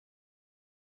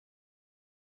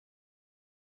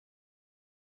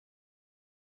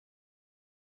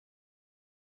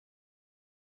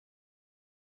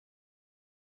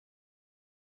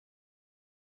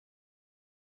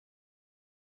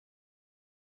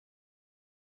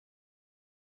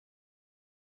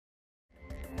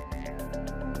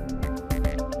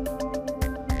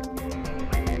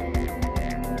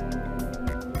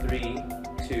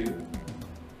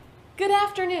Good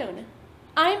afternoon.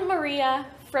 I'm Maria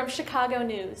from Chicago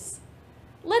News.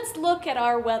 Let's look at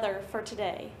our weather for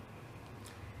today.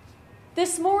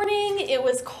 This morning it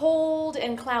was cold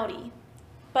and cloudy,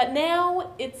 but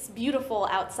now it's beautiful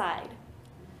outside.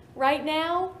 Right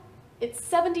now it's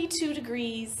 72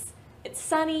 degrees, it's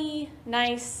sunny,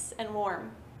 nice, and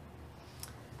warm.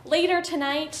 Later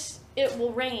tonight it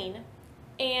will rain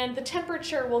and the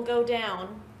temperature will go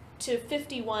down to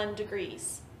 51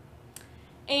 degrees.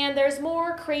 And there's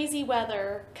more crazy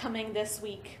weather coming this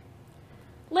week.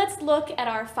 Let's look at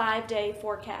our 5-day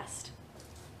forecast.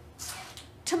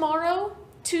 Tomorrow,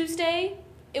 Tuesday,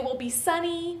 it will be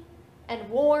sunny and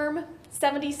warm,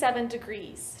 77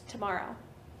 degrees tomorrow.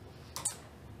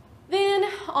 Then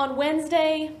on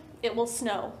Wednesday, it will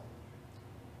snow.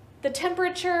 The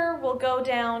temperature will go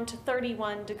down to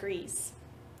 31 degrees,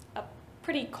 a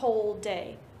pretty cold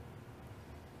day.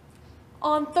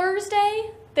 On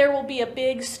Thursday, there will be a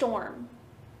big storm.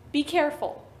 Be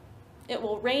careful. It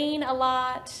will rain a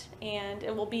lot and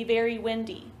it will be very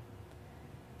windy.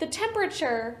 The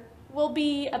temperature will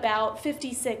be about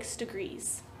 56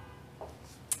 degrees.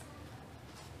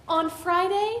 On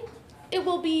Friday, it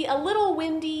will be a little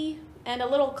windy and a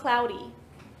little cloudy.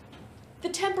 The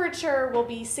temperature will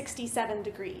be 67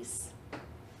 degrees.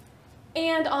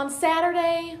 And on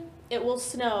Saturday, it will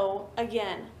snow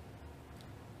again.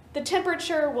 The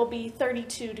temperature will be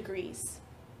 32 degrees.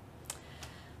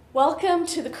 Welcome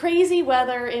to the crazy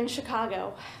weather in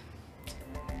Chicago.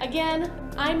 Again,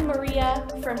 I'm Maria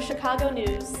from Chicago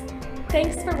News.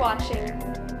 Thanks for watching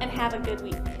and have a good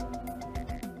week.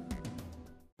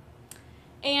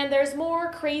 And there's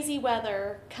more crazy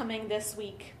weather coming this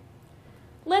week.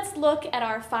 Let's look at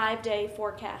our 5-day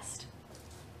forecast.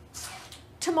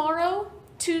 Tomorrow,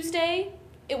 Tuesday,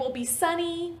 it will be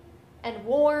sunny and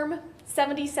warm,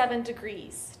 77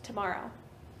 degrees tomorrow.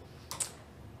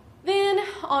 Then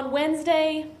on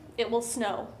Wednesday, it will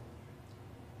snow.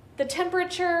 The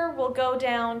temperature will go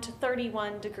down to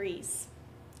 31 degrees,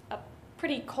 a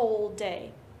pretty cold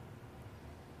day.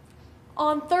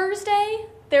 On Thursday,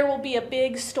 there will be a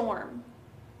big storm.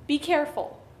 Be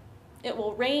careful. It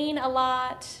will rain a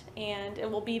lot and it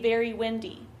will be very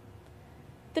windy.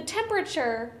 The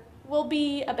temperature will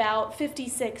be about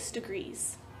 56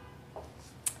 degrees.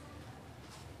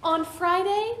 On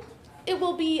Friday, it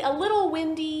will be a little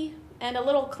windy and a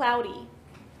little cloudy.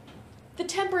 The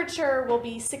temperature will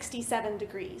be 67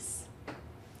 degrees.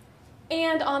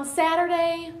 And on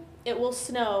Saturday, it will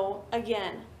snow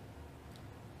again.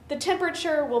 The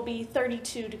temperature will be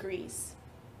 32 degrees.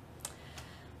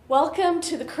 Welcome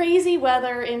to the crazy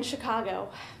weather in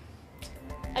Chicago.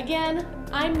 Again,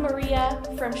 I'm Maria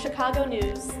from Chicago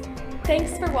News.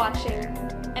 Thanks for watching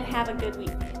and have a good week.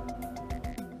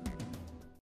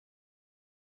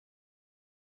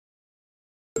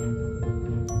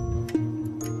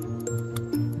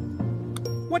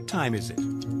 What time is it?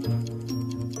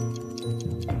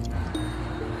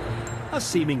 A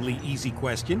seemingly easy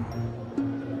question.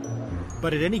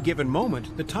 But at any given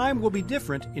moment, the time will be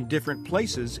different in different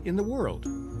places in the world.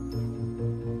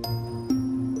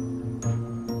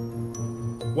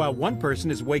 While one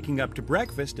person is waking up to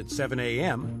breakfast at 7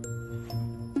 a.m.,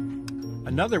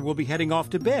 another will be heading off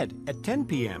to bed at 10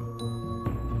 p.m.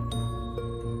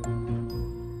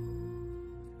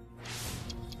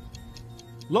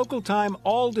 Local time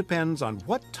all depends on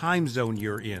what time zone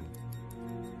you're in.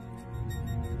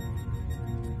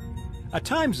 A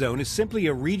time zone is simply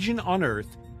a region on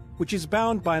Earth which is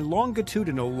bound by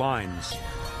longitudinal lines.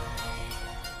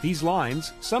 These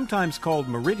lines, sometimes called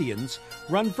meridians,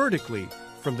 run vertically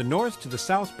from the North to the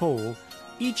South Pole,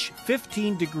 each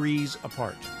 15 degrees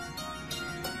apart.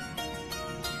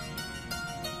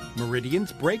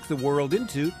 Meridians break the world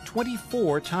into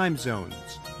 24 time zones.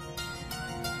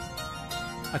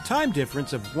 A time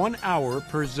difference of 1 hour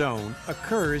per zone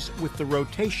occurs with the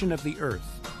rotation of the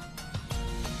Earth.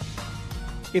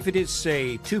 If it is,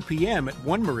 say, 2 p.m. at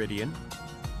one meridian,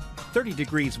 30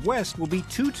 degrees west will be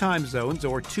 2 time zones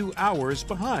or 2 hours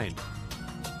behind.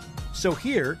 So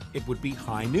here it would be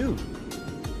high noon.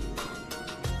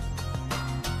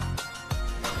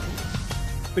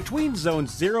 Between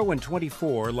zones 0 and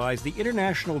 24 lies the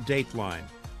international date line,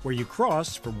 where you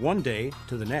cross from one day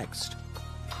to the next.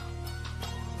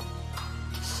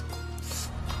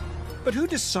 But who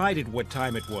decided what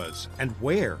time it was and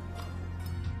where?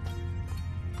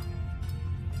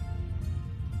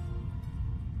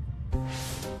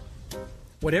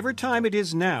 Whatever time it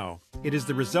is now, it is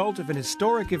the result of an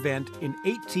historic event in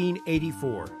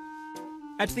 1884.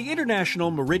 At the International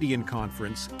Meridian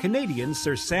Conference, Canadian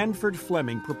Sir Sandford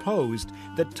Fleming proposed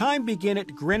that time begin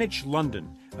at Greenwich, London,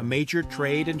 a major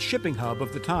trade and shipping hub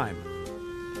of the time.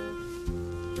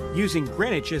 Using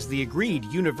Greenwich as the agreed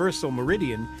universal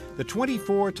meridian, the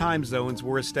 24 time zones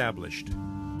were established.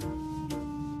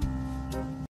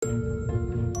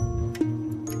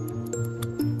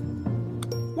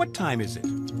 What time is it?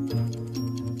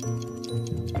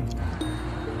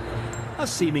 A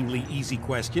seemingly easy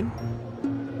question.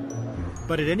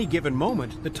 But at any given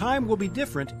moment, the time will be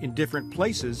different in different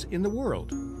places in the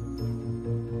world.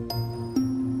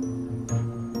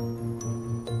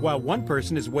 While one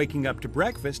person is waking up to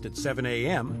breakfast at 7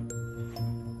 a.m.,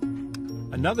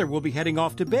 another will be heading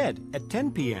off to bed at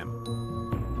 10 p.m.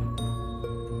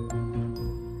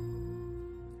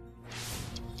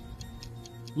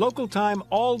 Local time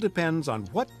all depends on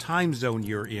what time zone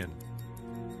you're in.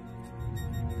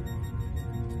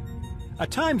 A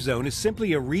time zone is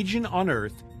simply a region on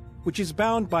Earth which is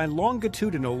bound by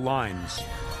longitudinal lines.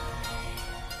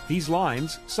 These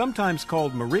lines, sometimes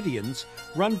called meridians,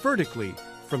 run vertically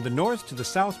from the North to the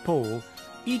South Pole,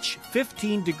 each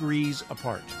 15 degrees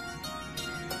apart.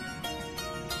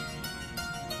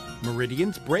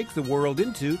 Meridians break the world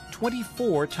into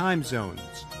 24 time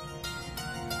zones.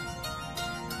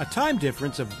 A time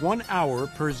difference of 1 hour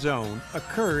per zone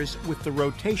occurs with the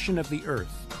rotation of the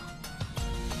Earth.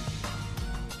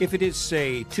 If it is,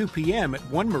 say, 2 p.m. at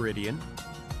one meridian,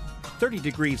 30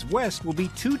 degrees west will be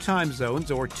 2 time zones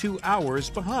or 2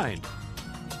 hours behind.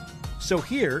 So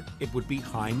here it would be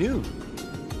high noon.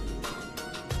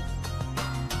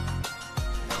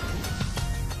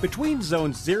 Between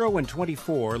zones 0 and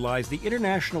 24 lies the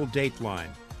international date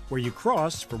line, where you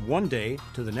cross from one day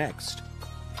to the next.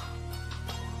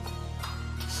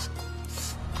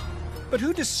 But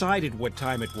who decided what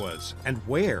time it was and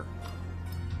where?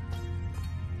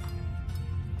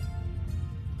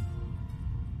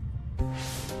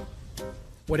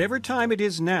 Whatever time it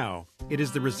is now, it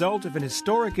is the result of an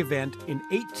historic event in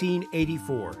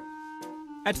 1884.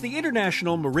 At the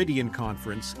International Meridian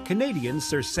Conference, Canadian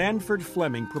Sir Sandford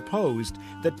Fleming proposed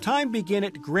that time begin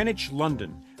at Greenwich,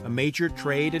 London, a major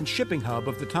trade and shipping hub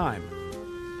of the time.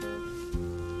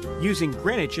 Using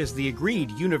Greenwich as the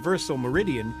agreed universal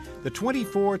meridian, the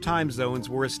 24 time zones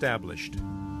were established.